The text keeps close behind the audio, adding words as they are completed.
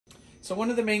So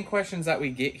one of the main questions that we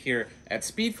get here at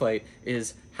Speedflate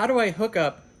is, how do I hook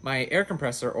up my air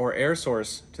compressor or air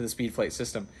source to the Speedflate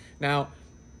system? Now,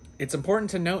 it's important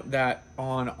to note that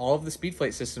on all of the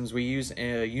Speedflate systems, we use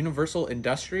a universal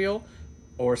industrial,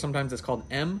 or sometimes it's called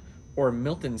M or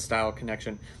Milton style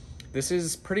connection. This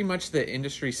is pretty much the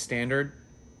industry standard,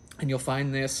 and you'll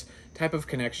find this type of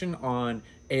connection on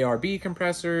ARB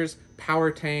compressors, power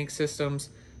tank systems,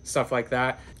 stuff like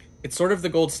that. It's sort of the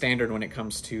gold standard when it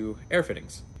comes to air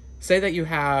fittings. Say that you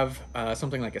have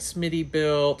something like a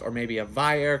Smittybilt or maybe a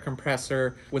Viair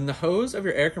compressor. When the hose of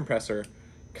your air compressor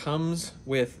comes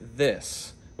with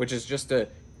this, which is just to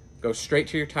go straight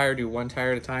to your tire, do one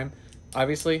tire at a time,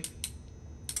 obviously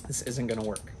this isn't going to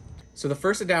work. So the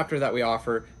first adapter that we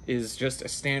offer is just a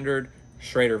standard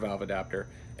Schrader valve adapter,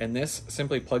 and this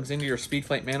simply plugs into your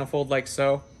Speedflate manifold like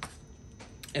so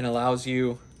and allows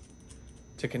you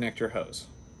to connect your hose.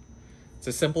 It's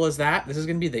as simple as that. This is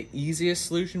going to be the easiest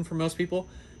solution for most people.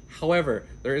 However,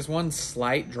 there is one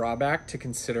slight drawback to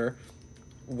consider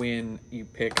when you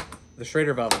pick the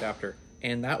Schrader valve adapter,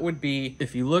 and that would be,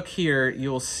 if you look here,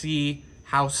 you'll see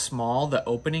how small the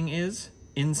opening is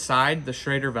inside the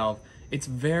Schrader valve. It's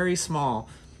very small.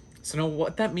 So now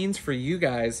what that means for you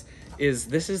guys is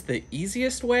this is the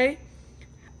easiest way,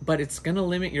 but it's gonna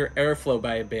limit your airflow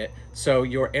by a bit. So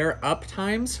your air up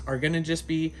times are gonna just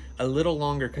be a little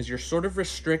longer because you're sort of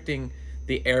restricting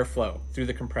the airflow through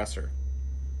the compressor.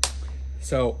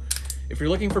 So if you're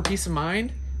looking for peace of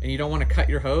mind and you don't wanna cut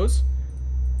your hose,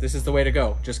 this is the way to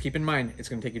go. Just keep in mind, it's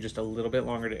gonna take you just a little bit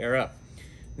longer to air up.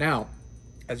 Now,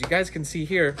 as you guys can see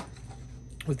here,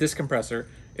 with this compressor,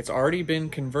 it's already been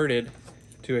converted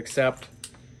to accept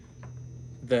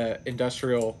the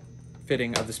industrial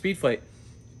fitting of the Speedflate.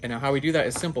 And now how we do that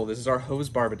is simple. This is our hose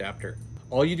barb adapter.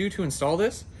 All you do to install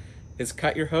this is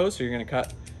cut your hose. So you're gonna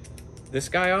cut this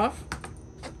guy off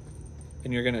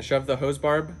and you're gonna shove the hose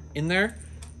barb in there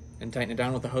and tighten it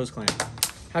down with the hose clamp.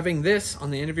 Having this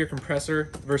on the end of your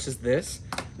compressor versus this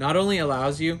not only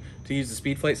allows you to use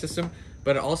the Speedflate system,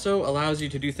 but it also allows you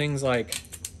to do things like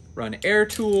run air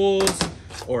tools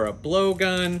or a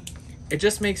blowgun. It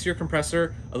just makes your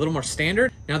compressor a little more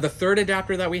standard. Now the third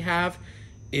adapter that we have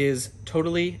is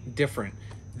totally different.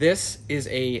 This is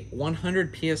a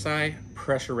 100 PSI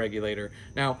pressure regulator.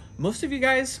 Now, most of you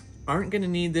guys aren't gonna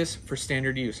need this for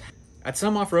standard use. At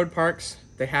some off-road parks,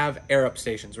 they have air up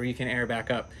stations where you can air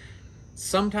back up.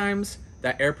 Sometimes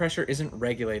that air pressure isn't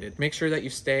regulated. Make sure that you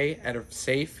stay at a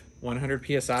safe 100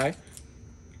 PSI.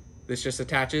 This just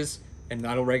attaches and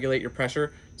that'll regulate your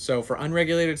pressure. So for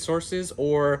unregulated sources,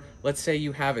 or let's say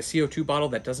you have a CO2 bottle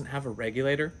that doesn't have a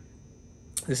regulator,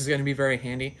 this is going to be very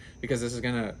handy because this is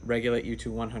going to regulate you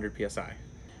to 100 PSI.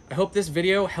 I hope this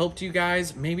video helped you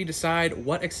guys maybe decide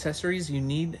what accessories you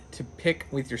need to pick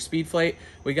with your Speedflate.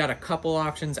 We got a couple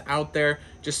options out there,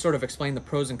 just sort of explain the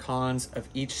pros and cons of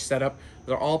each setup.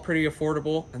 They're all pretty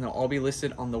affordable and they'll all be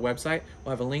listed on the website.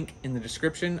 We'll have a link in the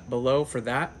description below for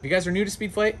that. If you guys are new to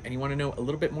Speedflate and you want to know a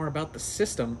little bit more about the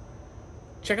system,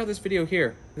 check out this video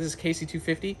here. This is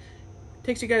KC250. It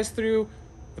takes you guys through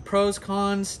the pros,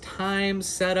 cons, time,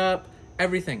 setup,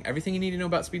 everything you need to know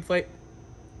about Speedflate.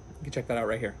 You can check that out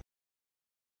right here.